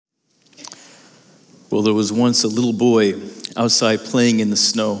Well, there was once a little boy outside playing in the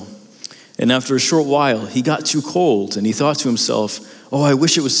snow. And after a short while, he got too cold, and he thought to himself, "Oh, I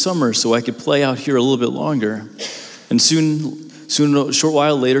wish it was summer so I could play out here a little bit longer." And soon, a short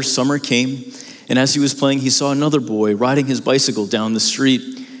while later, summer came, and as he was playing, he saw another boy riding his bicycle down the street.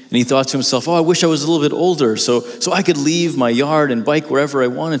 And he thought to himself, "Oh, I wish I was a little bit older so I could leave my yard and bike wherever I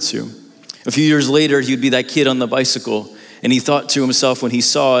wanted to." A few years later, he would be that kid on the bicycle. And he thought to himself, when he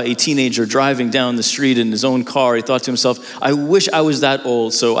saw a teenager driving down the street in his own car, he thought to himself, "I wish I was that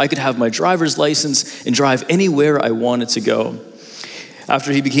old so I could have my driver's license and drive anywhere I wanted to go."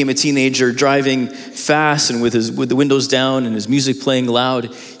 After he became a teenager, driving fast and with the windows down and his music playing loud,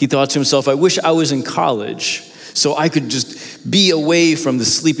 he thought to himself, "I wish I was in college so I could just be away from the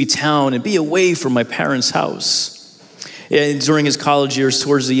sleepy town and be away from my parents' house." And during his college years,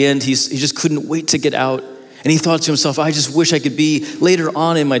 towards the end, he just couldn't wait to get out. And he thought to himself, "I just wish I could be later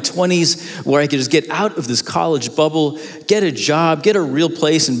on in my 20s where I could just get out of this college bubble, get a job, get a real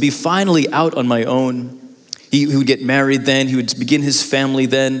place, and be finally out on my own." He would get married then, he would begin his family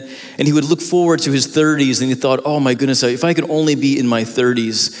then, and he would look forward to his 30s, and he thought, "Oh my goodness, if I could only be in my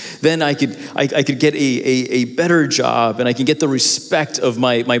 30s, then I could get a better job, and I can get the respect of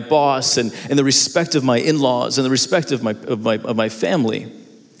my boss, and the respect of my in-laws, and the respect of my family."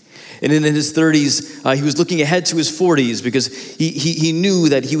 And in his 30s, he was looking ahead to his 40s because he knew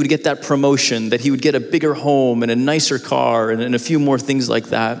that he would get that promotion, that he would get a bigger home and a nicer car and a few more things like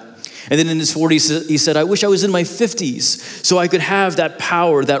that. And then in his 40s, he said, "I wish I was in my 50s so I could have that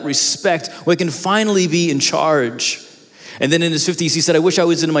power, that respect, where I can finally be in charge." And then in his 50s, he said, "I wish I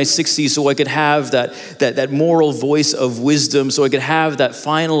was in my 60s so I could have that moral voice of wisdom, so I could have that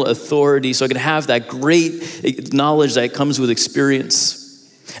final authority, so I could have that great knowledge that comes with experience."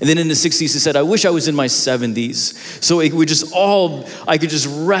 And then in the 60s, he said, "I wish I was in my 70s so I could just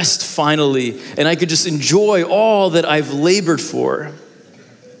rest finally, and I could just enjoy all that I've labored for."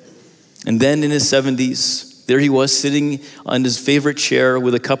 And then in his 70s, there he was sitting on his favorite chair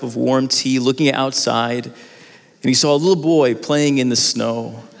with a cup of warm tea, looking outside, and he saw a little boy playing in the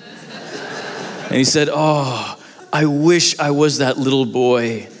snow. And he said, "Oh, I wish I was that little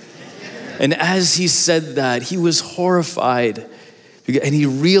boy." And as he said that, he was horrified. And he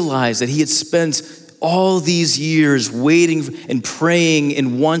realized that he had spent all these years waiting and praying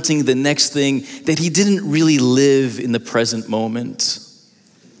and wanting the next thing, that he didn't really live in the present moment.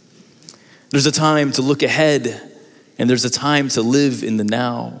 There's a time to look ahead, and there's a time to live in the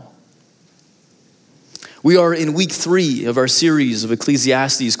now. We are in week 3 of our series of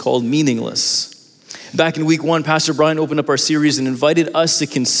Ecclesiastes called Meaningless. Back in week 1, Pastor Brian opened up our series and invited us to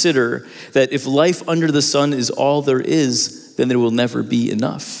consider that if life under the sun is all there is, then there will never be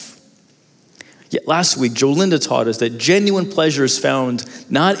enough. Yet last week, Jolinda taught us that genuine pleasure is found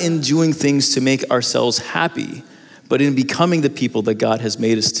not in doing things to make ourselves happy, but in becoming the people that God has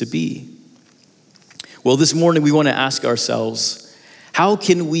made us to be. Well, this morning we want to ask ourselves, how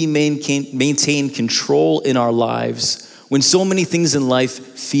can we maintain control in our lives when so many things in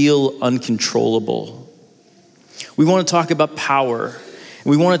life feel uncontrollable? We want to talk about power. And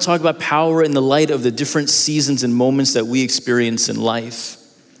we want to talk about power in the light of the different seasons and moments that we experience in life.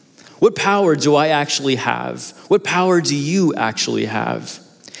 What power do I actually have? What power do you actually have?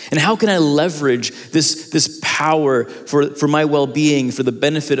 And how can I leverage this power for my well-being, for the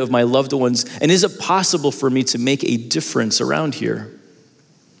benefit of my loved ones? And is it possible for me to make a difference around here?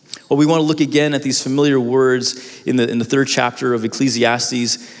 Well, we want to look again at these familiar words in the 3rd chapter of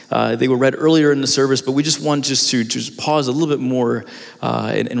Ecclesiastes. They were read earlier in the service, but we just want to pause a little bit more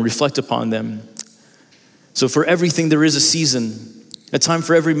and reflect upon them. So for everything there is a season, a time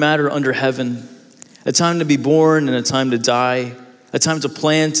for every matter under heaven, a time to be born and a time to die, a time to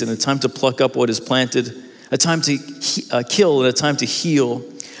plant and a time to pluck up what is planted, a time to kill and a time to heal,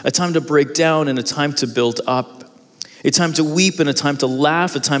 a time to break down and a time to build up, a time to weep and a time to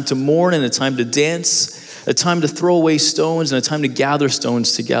laugh, a time to mourn and a time to dance, a time to throw away stones and a time to gather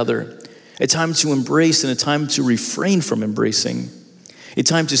stones together, a time to embrace and a time to refrain from embracing, a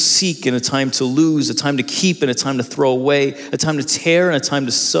time to seek and a time to lose, a time to keep and a time to throw away, a time to tear and a time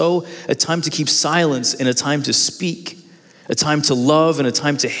to sow, a time to keep silence and a time to speak, a time to love and a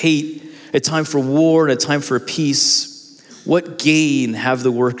time to hate, a time for war and a time for peace. What gain have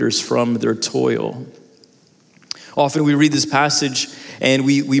the workers from their toil? Often we read this passage and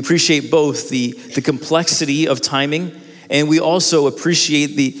we appreciate both the complexity of timing, and we also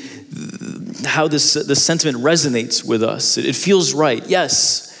appreciate how the sentiment resonates with us. It feels right.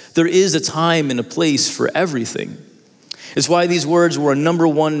 Yes, there is a time and a place for everything. It's why these words were a number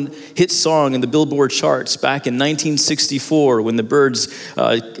one hit song in the Billboard charts back in 1964 when the Byrds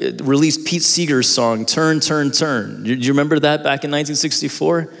released Pete Seeger's song, Turn, Turn, Turn. Do you remember that back in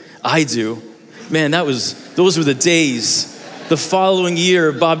 1964? I do. Man, those were the days. The following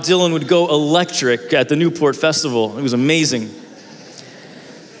year, Bob Dylan would go electric at the Newport Festival. It was amazing.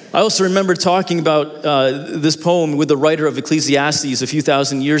 I also remember talking about this poem with the writer of Ecclesiastes a few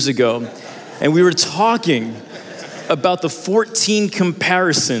thousand years ago, and we were talking about the 14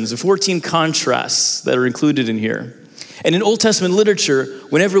 comparisons, the 14 contrasts that are included in here. And in Old Testament literature,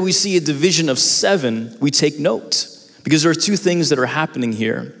 whenever we see a division of 7, we take note, because there are 2 things that are happening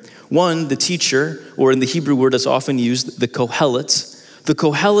here. One, the teacher, or in the Hebrew word that's often used, the Kohelet. The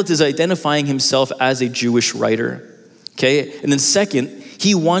Kohelet is identifying himself as a Jewish writer, okay? And then second,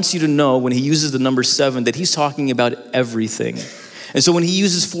 he wants you to know when he uses the number 7 that he's talking about everything. And so when he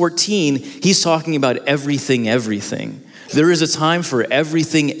uses 14, he's talking about everything, everything. There is a time for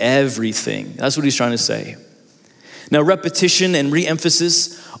everything, everything. That's what he's trying to say. Now, repetition and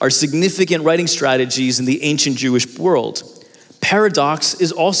re-emphasis are significant writing strategies in the ancient Jewish world. Paradox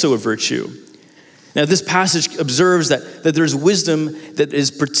is also a virtue. Now, this passage observes that there's wisdom that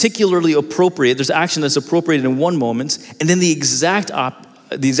is particularly appropriate. There's action that's appropriate in one moment, and then the exact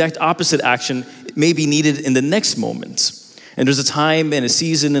opposite action may be needed in the next moment. And there's a time and a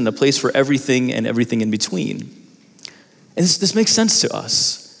season and a place for everything and everything in between. And this makes sense to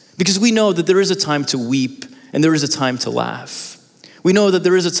us because we know that there is a time to weep and there is a time to laugh. We know that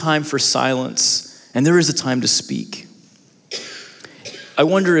there is a time for silence and there is a time to speak. I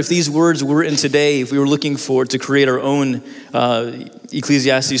wonder if these words were written today, if we were looking to create our own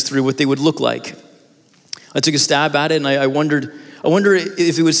Ecclesiastes 3, what they would look like. I took a stab at it and I wonder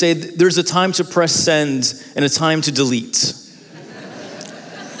if it would say there's a time to press send and a time to delete.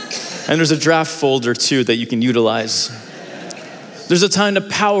 And there's a draft folder too that you can utilize. There's a time to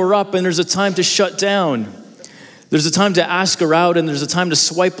power up and there's a time to shut down. There's a time to ask her out and there's a time to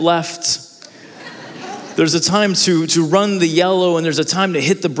swipe left. There's a time to run the yellow and there's a time to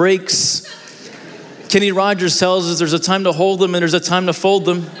hit the brakes. Kenny Rogers tells us there's a time to hold them and there's a time to fold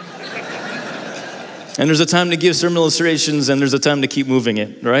them. And there's a time to give sermon illustrations and there's a time to keep moving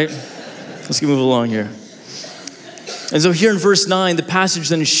it, right? Let's keep moving along here. And so here in verse 9, the passage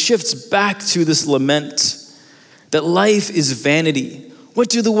then shifts back to this lament that life is vanity. What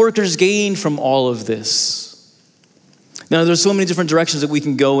do the workers gain from all of this? Now, there's so many different directions that we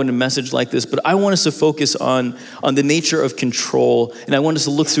can go in a message like this, but I want us to focus on the nature of control, and I want us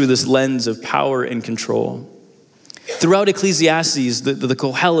to look through this lens of power and control. Throughout Ecclesiastes, the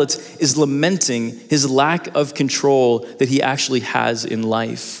Kohelet is lamenting his lack of control that he actually has in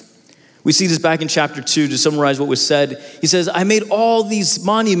life. We see this back in chapter 2 to summarize what was said. He says, I made all these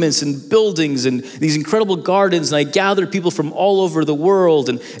monuments and buildings and these incredible gardens, and I gathered people from all over the world,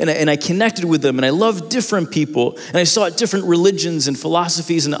 and I connected with them, and I loved different people, and I sought different religions and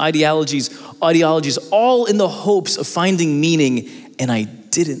philosophies and ideologies, all in the hopes of finding meaning, and I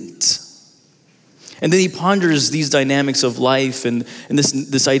didn't. And then he ponders these dynamics of life and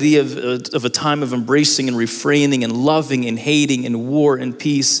this idea of a time of embracing and refraining and loving and hating and war and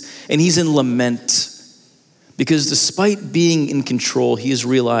peace. And he's in lament because despite being in control, he has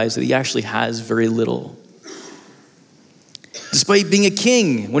realized that he actually has very little. Despite being a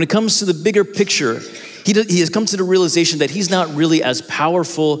king, when it comes to the bigger picture, he has come to the realization that he's not really as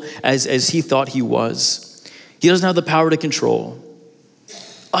powerful as he thought he was. He doesn't have the power to control.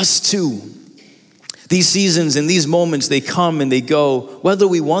 Us too. These seasons and these moments, they come and they go, whether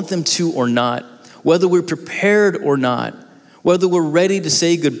we want them to or not, whether we're prepared or not, whether we're ready to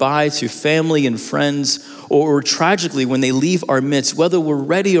say goodbye to family and friends, or tragically when they leave our midst, whether we're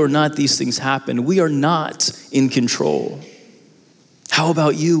ready or not, these things happen. We are not in control. How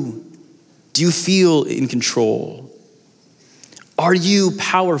about you? Do you feel in control? Are you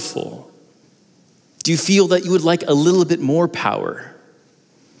powerful? Do you feel that you would like a little bit more power?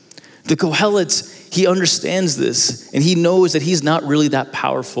 The Kohelet, he understands this, and he knows that he's not really that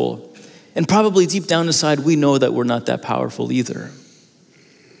powerful. And probably deep down inside, we know that we're not that powerful either.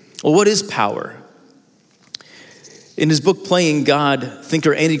 Well, what is power? In his book, Playing God,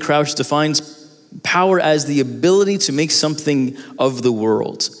 thinker Andy Crouch defines power as the ability to make something of the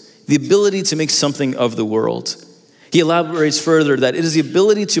world. The ability to make something of the world. He elaborates further that it is the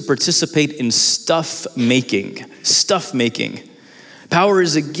ability to participate in stuff making. Power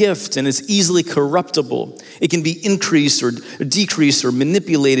is a gift and it's easily corruptible. It can be increased or decreased or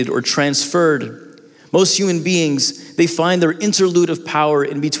manipulated or transferred. Most human beings, they find their interlude of power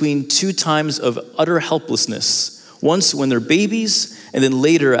in between 2 times of utter helplessness. Once when they're babies, and then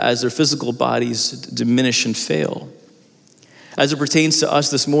later as their physical bodies diminish and fail. as it pertains to us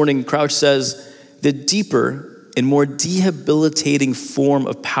this morning, Crouch says, the deeper and more debilitating form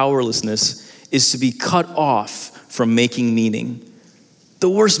of powerlessness is to be cut off from making meaning. The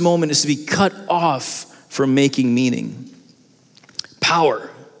worst moment is to be cut off from making meaning.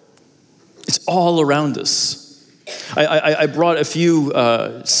 Power. It's all around us. I brought a few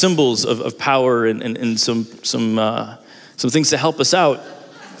symbols of power and some things to help us out.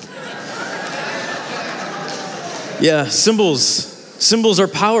 Yeah, symbols are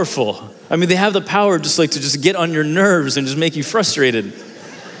powerful. I mean, they have the power just like to just get on your nerves and just make you frustrated.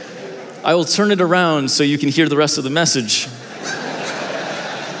 I will turn it around so you can hear the rest of the message.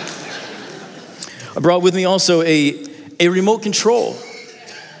 I brought with me also a remote control.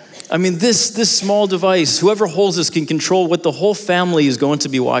 I mean, this small device, whoever holds this can control what the whole family is going to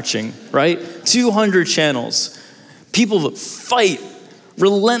be watching, right? 200 channels. People fight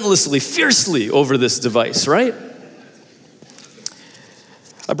relentlessly, fiercely over this device, right?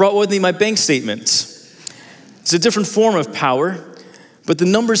 I brought with me my bank statement. It's a different form of power, but the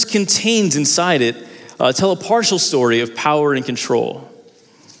numbers contained inside it tell a partial story of power and control.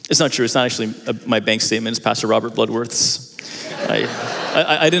 It's not true. It's not actually my bank statement. It's Pastor Robert Bloodworth's.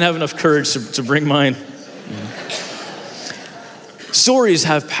 I didn't have enough courage to bring mine. Stories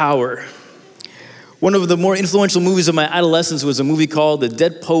have power. One of the more influential movies of my adolescence was a movie called The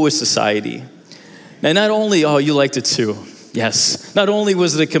Dead Poets Society. Now, not only, you liked it too. Yes. Not only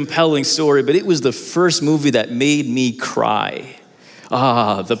was it a compelling story, but it was the first movie that made me cry.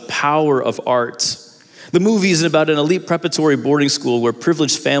 The power of art. The movie is about an elite preparatory boarding school where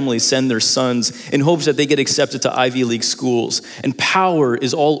privileged families send their sons in hopes that they get accepted to Ivy League schools. And power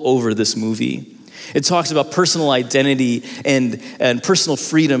is all over this movie. It talks about personal identity and personal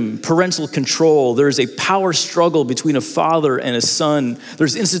freedom, parental control. There's a power struggle between a father and a son.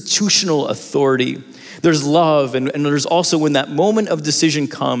 There's institutional authority. There's love. And there's also, when that moment of decision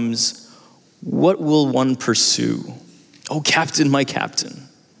comes, what will one pursue? Oh, Captain, my Captain.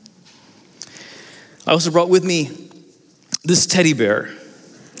 I also brought with me this teddy bear.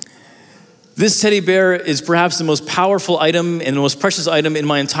 This teddy bear is perhaps the most powerful item and the most precious item in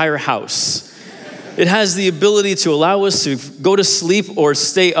my entire house. It has the ability to allow us to go to sleep or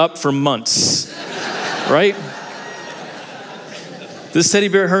stay up for months, right? This teddy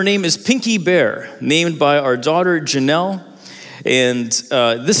bear, her name is Pinky Bear, named by our daughter Janelle. And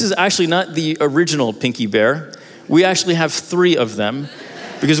this is actually not the original Pinky Bear. We actually have 3 of them.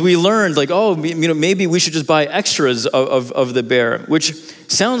 Because we learned, maybe we should just buy extras of the bear, which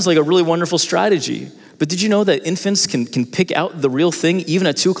sounds like a really wonderful strategy. But did you know that infants can pick out the real thing even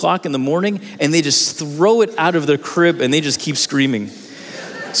at 2 o'clock in the morning, and they just throw it out of their crib and they just keep screaming?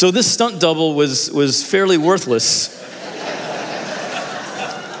 So this stunt double was fairly worthless.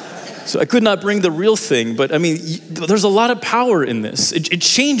 So I could not bring the real thing, but I mean, there's a lot of power in this. It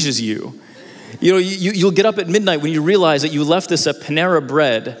changes you. You know, you'll get up at midnight when you realize that you left this at Panera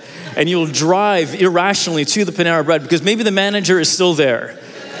Bread, and you'll drive irrationally to the Panera Bread because maybe the manager is still there.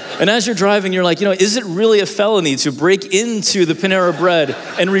 And as you're driving, you're like, is it really a felony to break into the Panera Bread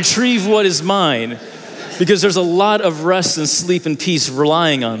and retrieve what is mine? Because there's a lot of rest and sleep and peace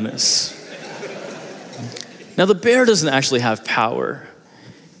relying on this. Now, the bear doesn't actually have power.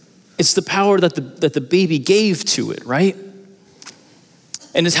 It's the power that the baby gave to it, right?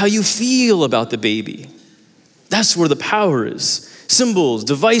 And it's how you feel about the baby. That's where the power is. Symbols,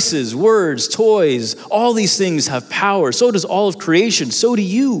 devices, words, toys, all these things have power. So does all of creation. So do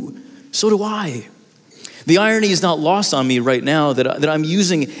you. So do I. The irony is not lost on me right now that I'm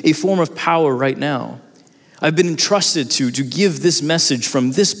using a form of power right now. I've been entrusted to give this message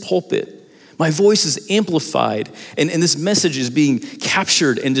from this pulpit. My voice is amplified, and this message is being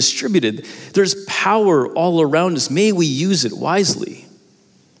captured and distributed. There's power all around us. May we use it wisely.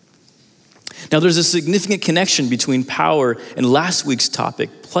 Now, there's a significant connection between power and last week's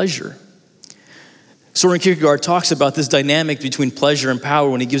topic, pleasure. Soren Kierkegaard talks about this dynamic between pleasure and power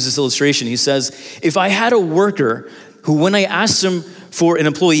when he gives this illustration. He says, if I had a worker who, when I asked him for an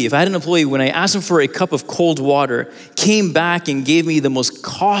employee, if I had an employee, when I asked him for a cup of cold water, came back and gave me the most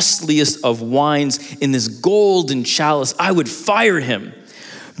costliest of wines in this golden chalice, I would fire him.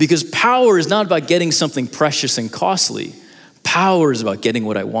 Because power is not about getting something precious and costly. Power is about getting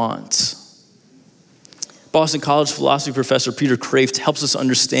what I want. Boston College philosophy professor Peter Kraft helps us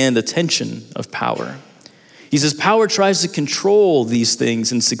understand the tension of power. He says, power tries to control these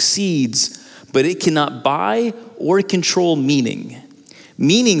things and succeeds, but it cannot buy or control meaning.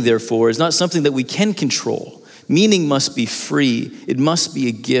 Meaning, therefore, is not something that we can control. Meaning must be free, it must be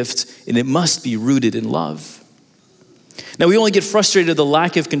a gift, and it must be rooted in love. Now, we only get frustrated at the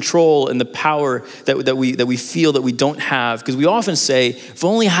lack of control and the power that we feel that we don't have, because we often say, if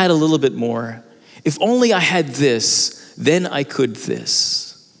only I had a little bit more, if only I had this, then I could this.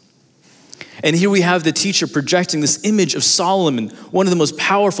 And here we have the teacher projecting this image of Solomon, one of the most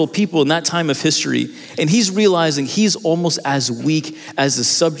powerful people in that time of history, and he's realizing he's almost as weak as the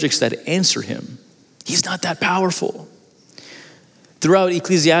subjects that answer him. He's not that powerful. Throughout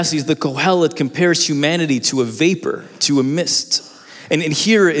Ecclesiastes, the Kohelet compares humanity to a vapor, to a mist. And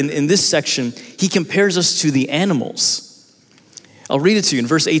here in this section, he compares us to the animals. I'll read it to you. In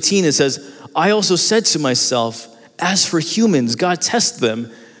verse 18, it says, I also said to myself, as for humans, God tests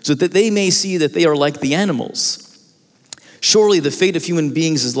them so that they may see that they are like the animals. Surely the fate of human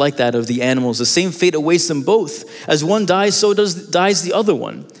beings is like that of the animals. The same fate awaits them both. As one dies, so dies the other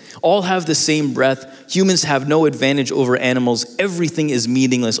one. All have the same breath. Humans have no advantage over animals. Everything is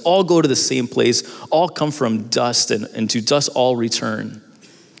meaningless. All go to the same place. All come from dust, and to dust all return.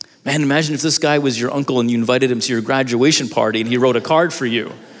 Man, imagine if this guy was your uncle and you invited him to your graduation party and he wrote a card for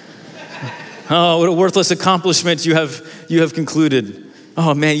you. Oh, what a worthless accomplishment you have concluded.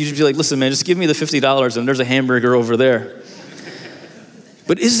 Oh man, you should be like, listen man, just give me the $50 and there's a hamburger over there.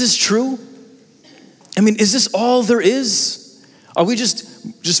 But is this true? I mean, is this all there is? Are we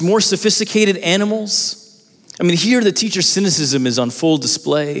just more sophisticated animals? I mean, here the teacher's cynicism is on full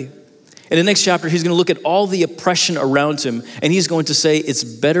display. In the next chapter, he's going to look at all the oppression around him, and he's going to say, it's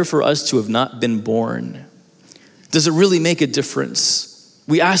better for us to have not been born. Does it really make a difference?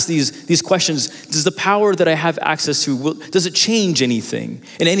 We ask these questions. Does the power that I have access to, does it change anything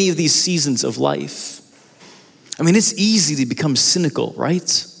in any of these seasons of life? I mean, it's easy to become cynical,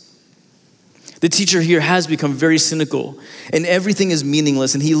 right? The teacher here has become very cynical, and everything is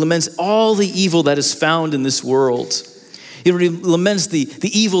meaningless, and he laments all the evil that is found in this world. He laments the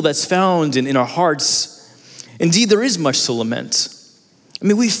evil that's found in our hearts. Indeed, there is much to lament. I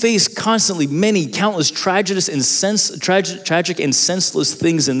mean, we face constantly countless tragic and senseless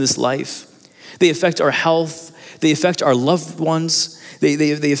things in this life. They affect our health. They affect our loved ones.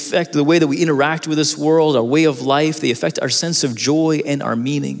 They affect the way that we interact with this world, our way of life. They affect our sense of joy and our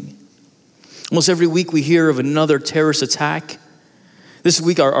meaning. Almost every week we hear of another terrorist attack. This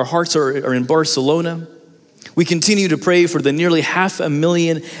week our hearts are in Barcelona. We continue to pray for the nearly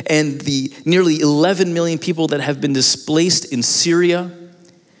 500,000 and the nearly 11 million people that have been displaced in Syria.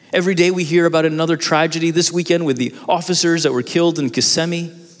 Every day we hear about another tragedy. This weekend with the officers that were killed in Kissimmee.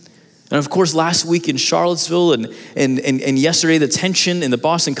 And of course last week in Charlottesville and yesterday the tension in the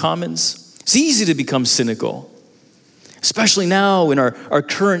Boston Commons. It's easy to become cynical, especially now in our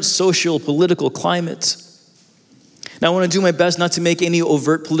current social political climate. Now I want to do my best not to make any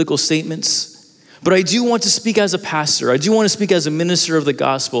overt political statements, but I do want to speak as a pastor. I do want to speak as a minister of the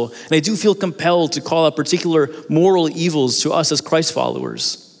gospel, and I do feel compelled to call out particular moral evils to us as Christ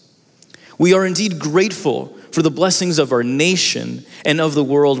followers. We are indeed grateful for the blessings of our nation and of the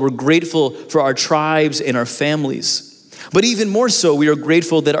world. We're grateful for our tribes and our families. But even more so, we are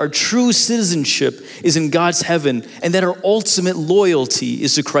grateful that our true citizenship is in God's heaven and that our ultimate loyalty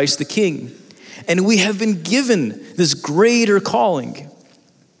is to Christ the King. And we have been given this greater calling.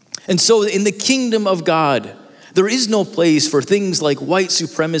 And so in the kingdom of God, there is no place for things like white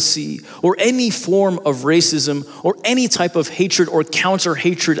supremacy or any form of racism or any type of hatred or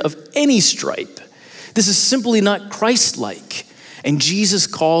counter-hatred of any stripe. This is simply not Christ-like. And Jesus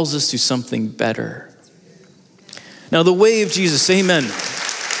calls us to something better. Now, the way of Jesus, amen.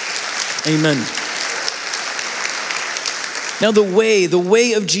 Amen. Now, the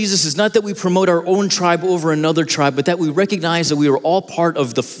way of Jesus is not that we promote our own tribe over another tribe, but that we recognize that we are all part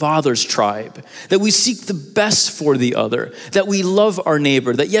of the Father's tribe, that we seek the best for the other, that we love our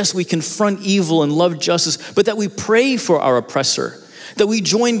neighbor, that yes, we confront evil and love justice, but that we pray for our oppressor, that we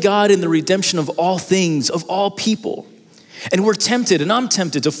join God in the redemption of all things, of all people. And we're tempted, and I'm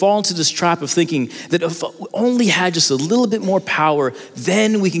tempted to fall into this trap of thinking that if we only had just a little bit more power,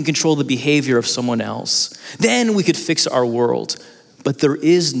 then we can control the behavior of someone else. Then we could fix our world. But there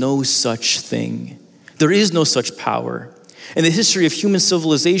is no such thing. There is no such power. And the history of human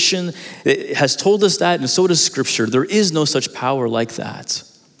civilization has told us that, and so does Scripture. There is no such power like that.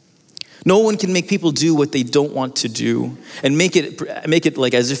 No one can make people do what they don't want to do and make it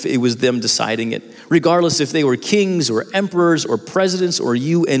like as if it was them deciding it, regardless if they were kings or emperors or presidents or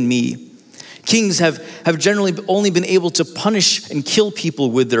you and me. Kings have generally only been able to punish and kill people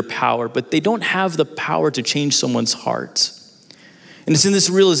with their power, but they don't have the power to change someone's heart. And it's in this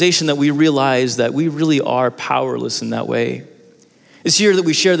realization that we realize that we really are powerless in that way. It's here that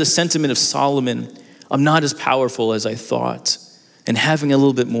we share the sentiment of Solomon, I'm not as powerful as I thought. And having a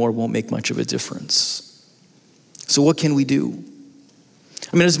little bit more won't make much of a difference. So what can we do?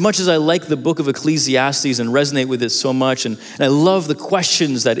 I mean, as much as I like the book of Ecclesiastes and resonate with it so much, and I love the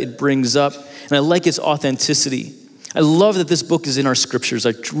questions that it brings up, and I like its authenticity. I love that this book is in our scriptures.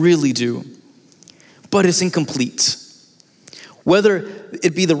 I really do. But it's incomplete. Whether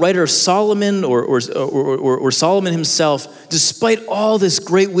it be the writer of Solomon or Solomon himself, despite all this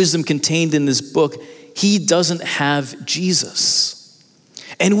great wisdom contained in this book, he doesn't have Jesus.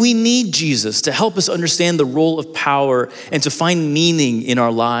 And we need Jesus to help us understand the role of power and to find meaning in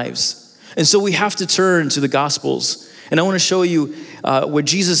our lives. And so we have to turn to the Gospels. And I want to show you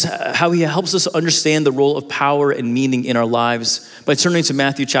how he helps us understand the role of power and meaning in our lives. By turning to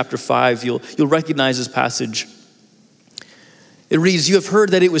Matthew chapter 5, you'll recognize this passage. It reads, "You have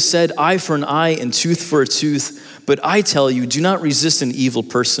heard that it was said, 'Eye for an eye and tooth for a tooth,' but I tell you, do not resist an evil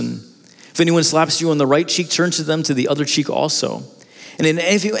person. If anyone slaps you on the right cheek, turn to them to the other cheek also. And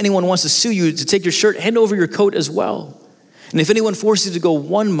if anyone wants to sue you to take your shirt, hand over your coat as well. And if anyone forces you to go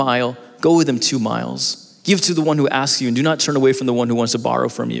 1 mile, go with them 2 miles. Give to the one who asks you, and do not turn away from the one who wants to borrow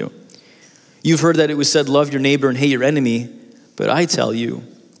from you. You've heard that it was said, 'Love your neighbor and hate your enemy.' But I tell you,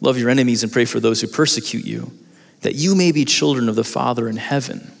 love your enemies and pray for those who persecute you, that you may be children of the Father in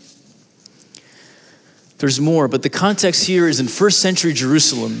heaven." There's more, but the context here is in first century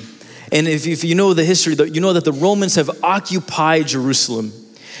Jerusalem. And if you know the history, you know that the Romans have occupied Jerusalem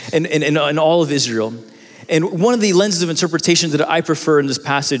and all of Israel. And one of the lenses of interpretation that I prefer in this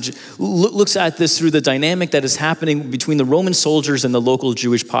passage looks at this through the dynamic that is happening between the Roman soldiers and the local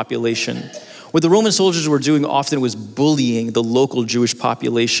Jewish population. What the Roman soldiers were doing often was bullying the local Jewish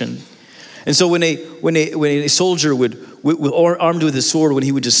population. And so when a soldier would armed with his sword, when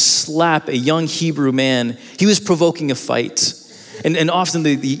he would just slap a young Hebrew man, he was provoking a fight. And often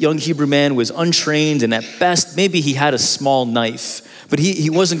the young Hebrew man was untrained, and at best, maybe he had a small knife, but he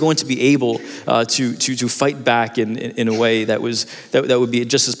wasn't going to be able to fight back in a way that would be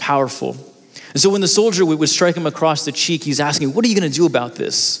just as powerful. And so when the soldier would strike him across the cheek, he's asking, "What are you going to do about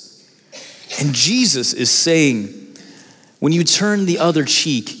this?" And Jesus is saying, when you turn the other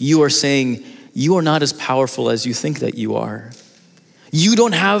cheek, you are saying, you are not as powerful as you think that you are. You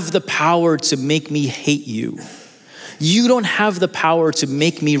don't have the power to make me hate you. You don't have the power to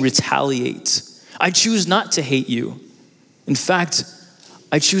make me retaliate. I choose not to hate you. In fact,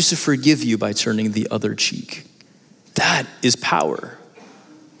 I choose to forgive you by turning the other cheek. That is power.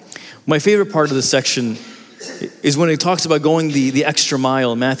 My favorite part of the section is when it talks about going the extra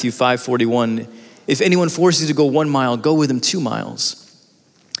mile, Matthew 5:41. If anyone forces you to go 1 mile, go with them 2 miles.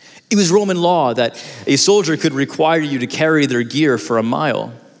 It was Roman law that a soldier could require you to carry their gear for a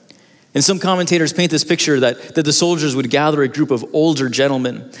mile. And some commentators paint this picture that the soldiers would gather a group of older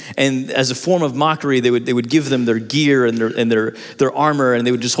gentlemen, and as a form of mockery, they would give them their gear and their armor, and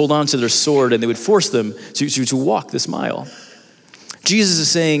they would just hold on to their sword, and they would force them to walk this mile. Jesus is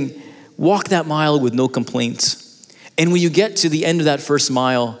saying, walk that mile with no complaints. And when you get to the end of that first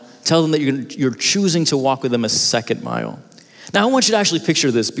mile, tell them that you're choosing to walk with them a second mile. Now, I want you to actually picture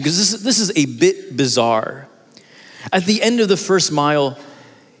this, because this is a bit bizarre. At the end of the first mile,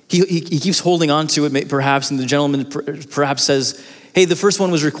 he keeps holding on to it, perhaps, and the gentleman perhaps says, "Hey, the first one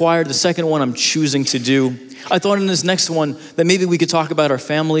was required. The second one I'm choosing to do. I thought in this next one that maybe we could talk about our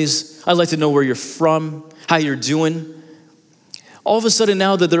families. I'd like to know where you're from, how you're doing." All of a sudden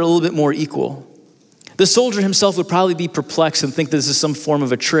now that they're a little bit more equal, the soldier himself would probably be perplexed and think this is some form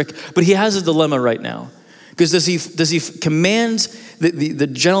of a trick, but he has a dilemma right now. Because does he command the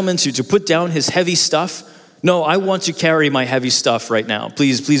gentleman to put down his heavy stuff? "No, I want to carry my heavy stuff right now.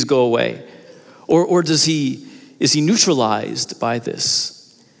 Please go away." Or is he neutralized by this?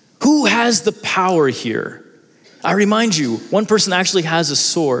 Who has the power here? I remind you, one person actually has a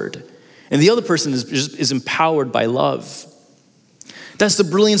sword, and the other person is empowered by love. That's the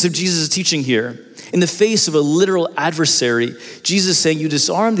brilliance of Jesus' teaching here. In the face of a literal adversary, Jesus is saying you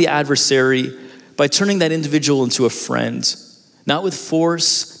disarm the adversary by turning that individual into a friend. Not with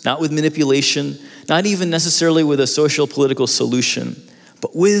force, not with manipulation, not even necessarily with a social political solution,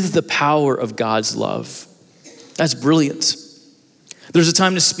 but with the power of God's love. That's brilliant. There's a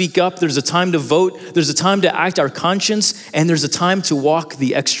time to speak up, there's a time to vote, there's a time to act our conscience, and there's a time to walk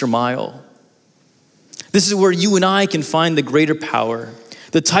the extra mile. This is where you and I can find the greater power,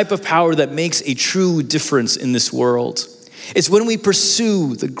 the type of power that makes a true difference in this world. It's when we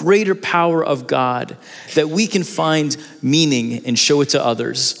pursue the greater power of God that we can find meaning and show it to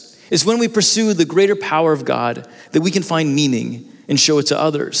others. It's when we pursue the greater power of God that we can find meaning and show it to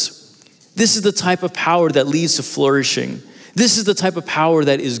others. This is the type of power that leads to flourishing. This is the type of power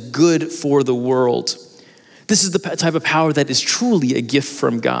that is good for the world. This is the type of power that is truly a gift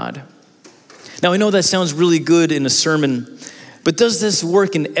from God. Now, I know that sounds really good in a sermon, but does this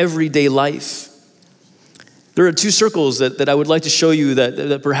work in everyday life? There are two circles that I would like to show you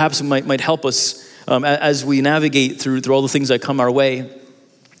that perhaps might help us as we navigate through all the things that come our way.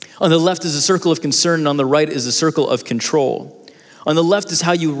 On the left is a circle of concern, and on the right is a circle of control. On the left is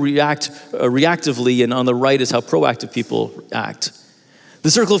how you react reactively, and on the right is how proactive people act.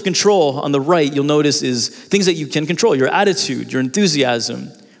 The circle of control on the right, you'll notice, is things that you can control: your attitude, your enthusiasm,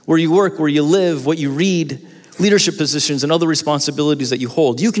 where you work, where you live, what you read, leadership positions, and other responsibilities that you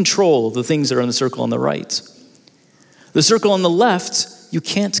hold. You control the things that are in the circle on the right. The circle on the left, you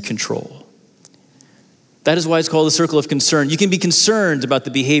can't control. That is why it's called the circle of concern. You can be concerned about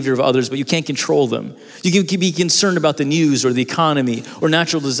the behavior of others, but you can't control them. You can be concerned about the news or the economy or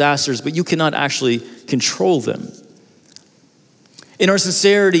natural disasters, but you cannot actually control them. In our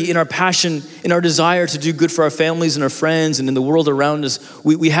sincerity, in our passion, in our desire to do good for our families and our friends and in the world around us,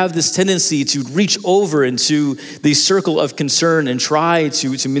 we have this tendency to reach over into the circle of concern and try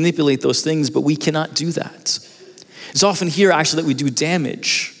to manipulate those things, but we cannot do that. It's often here actually that we do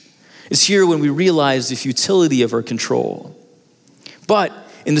damage. It's here when we realize the futility of our control. But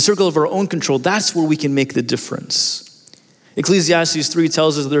in the circle of our own control, that's where we can make the difference. Ecclesiastes 3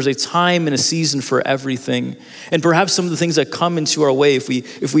 tells us there's a time and a season for everything. And perhaps some of the things that come into our way,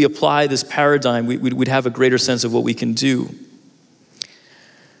 if we apply this paradigm, we'd have a greater sense of what we can do.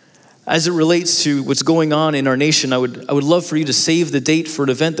 As it relates to what's going on in our nation, I would love for you to save the date for an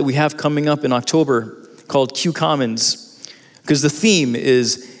event that we have coming up in October called Q Commons, because the theme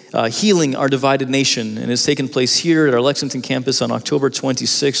is healing our divided nation, and it's taking place here at our Lexington campus on October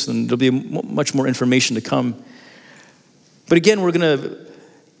 26th, and there'll be much more information to come. But again, we're going to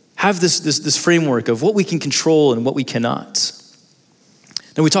have this framework of what we can control and what we cannot.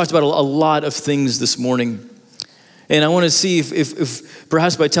 Now, we talked about a lot of things this morning, and I want to see if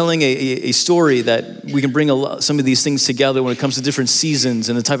perhaps by telling a story that we can bring some of these things together when it comes to different seasons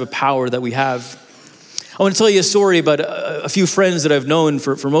and the type of power that we have. I want to tell you a story about a few friends that I've known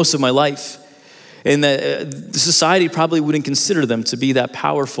for most of my life, and that the society probably wouldn't consider them to be that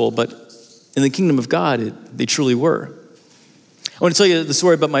powerful, but in the kingdom of God, they truly were. I want to tell you the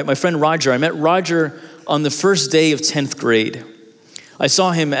story about my friend Roger. I met Roger on the first day of 10th grade. I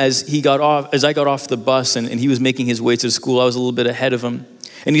saw him as I got off the bus, and he was making his way to school. I was a little bit ahead of him,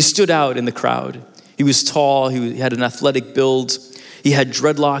 and he stood out in the crowd. He was tall, he had an athletic build. He had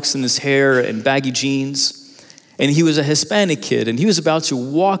dreadlocks in his hair and baggy jeans, and he was a Hispanic kid, and he was about to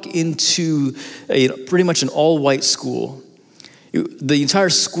walk into pretty much an all-white school. The entire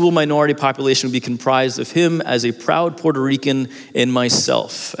school minority population would be comprised of him as a proud Puerto Rican and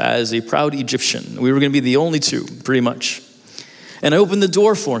myself as a proud Egyptian. We were going to be the only two, pretty much. And I opened the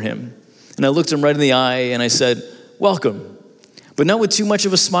door for him, and I looked him right in the eye, and I said, "Welcome." But not with too much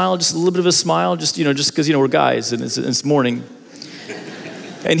of a smile, just a little bit of a smile, just because, we're guys, and it's morning.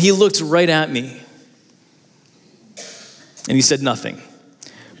 And he looked right at me, and he said nothing.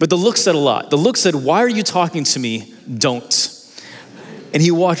 But the look said a lot. The look said, "Why are you talking to me? Don't." And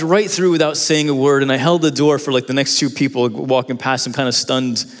he walked right through without saying a word, and I held the door for the next two people walking past him, kind of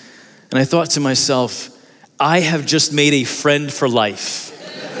stunned. And I thought to myself, I have just made a friend for life.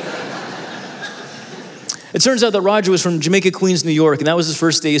 It turns out that Roger was from Jamaica, Queens, New York, and that was his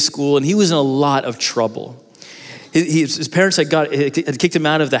first day of school, and he was in a lot of trouble. His parents had kicked him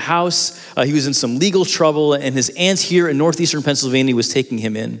out of the house. He was in some legal trouble, and his aunt here in northeastern Pennsylvania was taking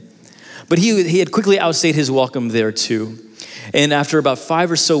him in. But he had quickly outstayed his welcome there too. And after about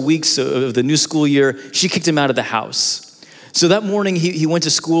 5 or so weeks of the new school year, she kicked him out of the house. So that morning he went to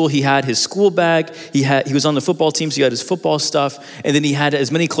school. He had his school bag. He was on the football team, so he had his football stuff. And then he had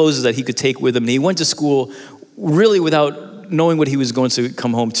as many clothes that he could take with him. And he went to school really without knowing what he was going to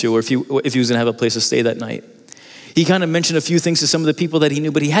come home to, or if he was going to have a place to stay that night. He kind of mentioned a few things to some of the people that he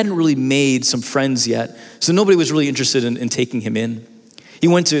knew, but he hadn't really made some friends yet. So nobody was really interested in taking him in. He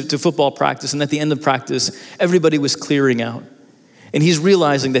went to football practice, and at the end of practice, everybody was clearing out. And he's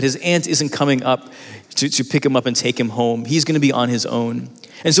realizing that his aunt isn't coming up to pick him up and take him home. He's going to be on his own.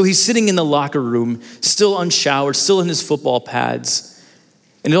 And so he's sitting in the locker room, still unshowered, still in his football pads.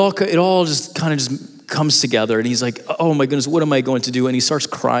 And it all just kind of just comes together. And he's like, oh my goodness, what am I going to do? And he starts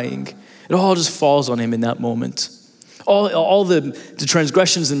crying. It all just falls on him in that moment. All the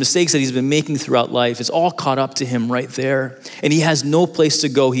transgressions and mistakes that he's been making throughout life, it's all caught up to him right there. And he has no place to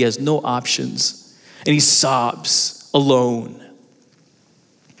go. He has no options. And he sobs alone.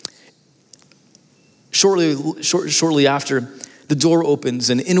 Shortly after, the door opens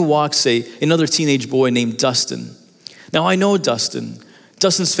and in walks another teenage boy named Dustin. Now I know Dustin.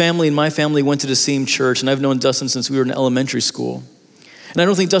 Dustin's family and my family went to the same church, and I've known Dustin since we were in elementary school. And I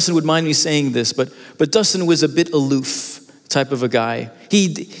don't think Dustin would mind me saying this, but Dustin was a bit aloof type of a guy.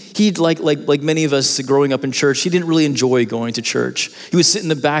 He'd like many of us growing up in church, he didn't really enjoy going to church. He would sit in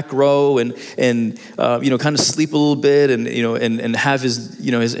the back row and kind of sleep a little bit and have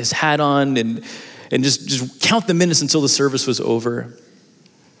his hat on and just count the minutes until the service was over.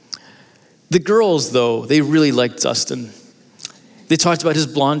 The girls, though, they really liked Dustin. They talked about his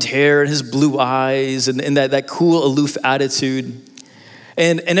blonde hair and his blue eyes and that cool, aloof attitude.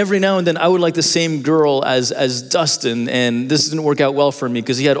 And every now and then, I would like the same girl as Dustin, and this didn't work out well for me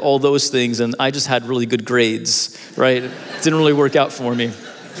because he had all those things, and I just had really good grades, right? It didn't really work out for me.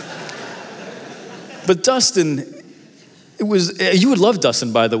 But Dustin, you would love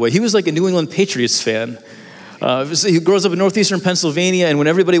Dustin, by the way. He was like a New England Patriots fan. He grows up in northeastern Pennsylvania, and when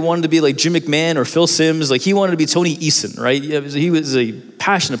everybody wanted to be like Jim McMahon or Phil Simms, like he wanted to be Tony Eason, right? He was a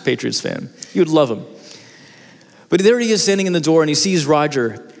passionate Patriots fan. You would love him. But there he is standing in the door, and he sees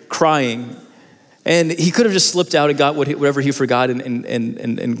Roger crying, and he could have just slipped out and got whatever he forgot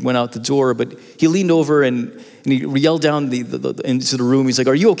and went out the door. But he leaned over and he yelled down into the room. He's like,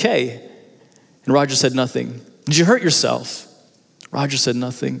 "Are you okay?" And Roger said nothing. "Did you hurt yourself?" Roger said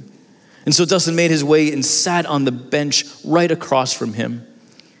nothing. And so Dustin made his way and sat on the bench right across from him.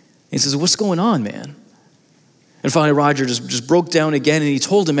 He says, "What's going on, man?" And finally, Roger just broke down again, and he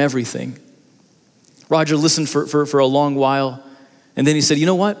told him everything. Roger listened for a long while, and then he said, "You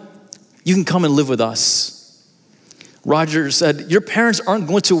know what? You can come and live with us." Roger said, "Your parents aren't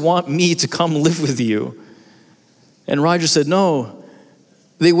going to want me to come live with you." And Roger said, "No,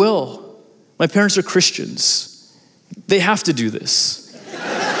 they will. My parents are Christians. They have to do this."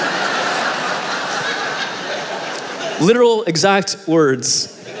 Literal exact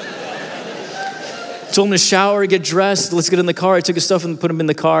words. Told him to shower, get dressed, let's get in the car. I took his stuff and put him in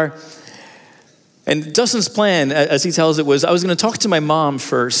the car. And Dustin's plan, as he tells it, was I was going to talk to my mom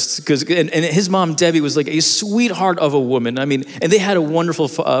first, and his mom, Debbie, was like a sweetheart of a woman. I mean, and they had a wonderful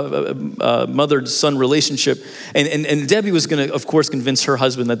mother-son relationship. And Debbie was going to, of course, convince her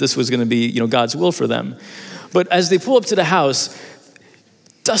husband that this was going to be, God's will for them. But as they pull up to the house,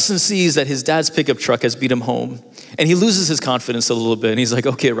 Dustin sees that his dad's pickup truck has beat him home. And he loses his confidence a little bit. And he's like,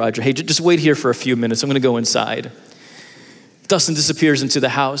 "Okay, Roger, hey, just wait here for a few minutes. I'm going to go inside." Dustin disappears into the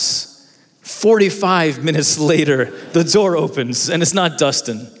house. 45 minutes later, the door opens, and it's not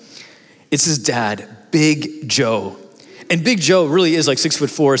Dustin. It's his dad, Big Joe. And Big Joe really is like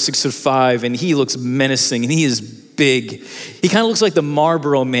 6'4", 6'5", and he looks menacing, and he is big. He kind of looks like the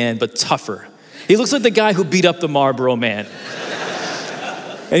Marlboro Man, but tougher. He looks like the guy who beat up the Marlboro Man.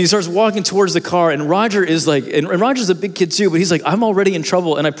 And he starts walking towards the car, and Roger is like, and Roger's a big kid too, but he's like, "I'm already in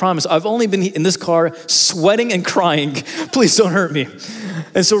trouble, and I promise, I've only been in this car sweating and crying. Please don't hurt me."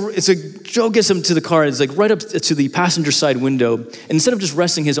 And so Joe gets him to the car, and it's like right up to the passenger side window. And instead of just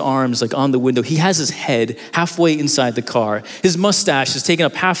resting his arms like on the window, he has his head halfway inside the car. His mustache is taking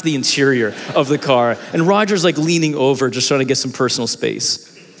up half the interior of the car. And Roger's like leaning over, just trying to get some personal space.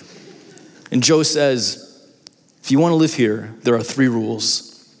 And Joe says, "If you want to live here, there are 3 rules.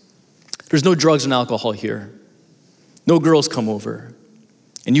 There's no drugs and alcohol here. No girls come over.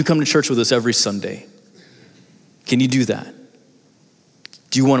 And you come to church with us every Sunday. Can you do that?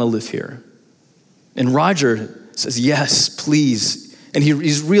 Do you want to live here?" And Roger says, "Yes, please." And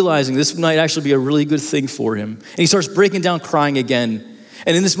he's realizing this might actually be a really good thing for him. And he starts breaking down, crying again.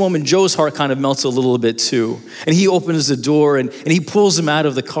 And in this moment, Joe's heart kind of melts a little bit too. And he opens the door and he pulls him out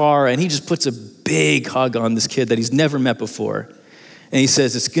of the car, and he just puts a big hug on this kid that he's never met before. And he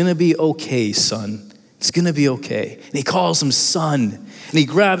says, "It's going to be okay, son. It's going to be okay." And he calls him son. And he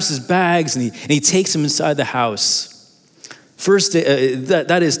grabs his bags and he takes him inside the house. First,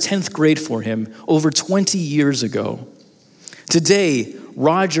 that is 10th grade for him, over 20 years ago. Today,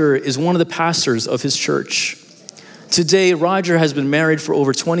 Roger is one of the pastors of his church. Today, Roger has been married for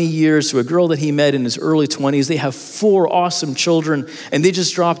over 20 years to a girl that he met in his early 20s. They have 4 awesome children, and they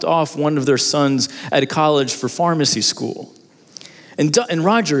just dropped off one of their sons at a college for pharmacy school. And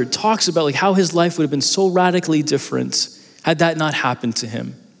Roger talks about like how his life would have been so radically different had that not happened to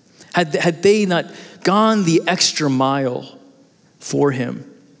him. Had they not gone the extra mile for him.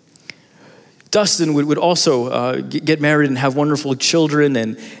 Dustin would also get married and have wonderful children,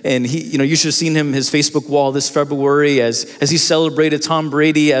 and he, you should have seen him, his Facebook wall this February as he celebrated Tom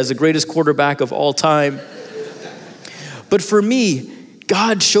Brady as the greatest quarterback of all time. But for me,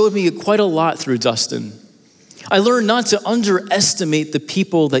 God showed me quite a lot through Dustin. I learned not to underestimate the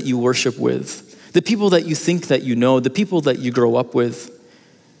people that you worship with, the people that you think that you know, the people that you grow up with.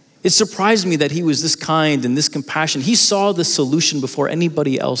 It surprised me that he was this kind and this compassionate. He saw the solution before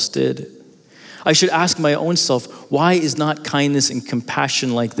anybody else did. I should ask my own self, why is not kindness and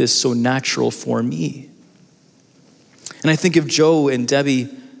compassion like this so natural for me? And I think of Joe and Debbie.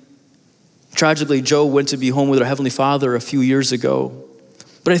 Tragically, Joe went to be home with her Heavenly Father a few years ago.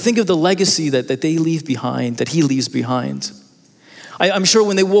 But I think of the legacy that they leave behind, that he leaves behind. I'm sure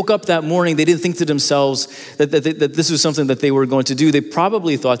when they woke up that morning, they didn't think to themselves that this was something that they were going to do. They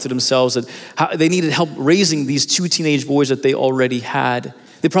probably thought to themselves that they needed help raising these two teenage boys that they already had.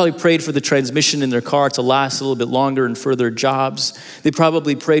 They probably prayed for the transmission in their car to last a little bit longer and for their jobs. They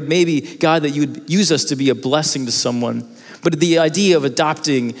probably prayed, maybe, God, that you would use us to be a blessing to someone. But the idea of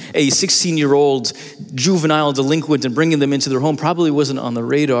adopting a 16-year-old juvenile delinquent and bringing them into their home probably wasn't on the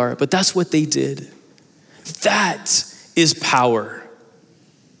radar, but that's what they did. That is power.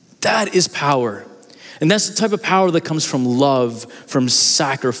 That is power. And that's the type of power that comes from love, from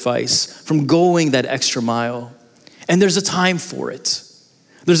sacrifice, from going that extra mile. And there's a time for it.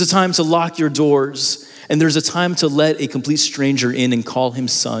 There's a time to lock your doors, and there's a time to let a complete stranger in and call him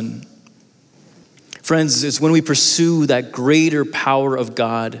son. Friends, it's when we pursue that greater power of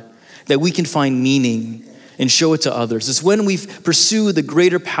God that we can find meaning and show it to others. It's when we pursue the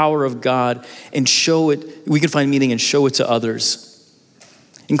greater power of God and show it, we can find meaning and show it to others.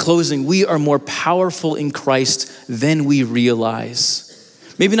 In closing, we are more powerful in Christ than we realize.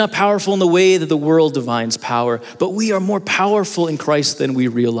 Maybe not powerful in the way that the world defines power, but we are more powerful in Christ than we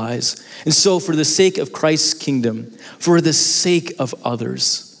realize. And so for the sake of Christ's kingdom, for the sake of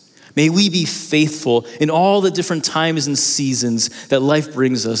others, may we be faithful in all the different times and seasons that life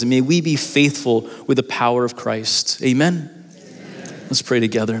brings us. And may we be faithful with the power of Christ. Amen? Amen. Let's pray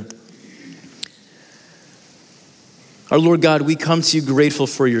together. Our Lord God, we come to you grateful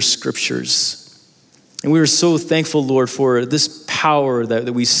for your scriptures. And we are so thankful, Lord, for this power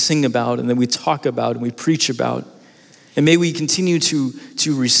that we sing about and that we talk about and we preach about. And may we continue to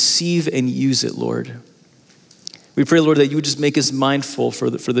receive and use it, Lord. We pray, Lord, that you would just make us mindful for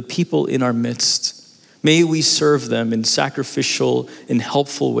the people in our midst. May we serve them in sacrificial and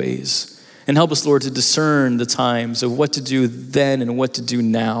helpful ways. And help us, Lord, to discern the times of what to do then and what to do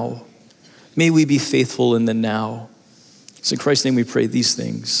now. May we be faithful in the now. So in Christ's name we pray these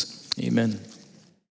things. Amen.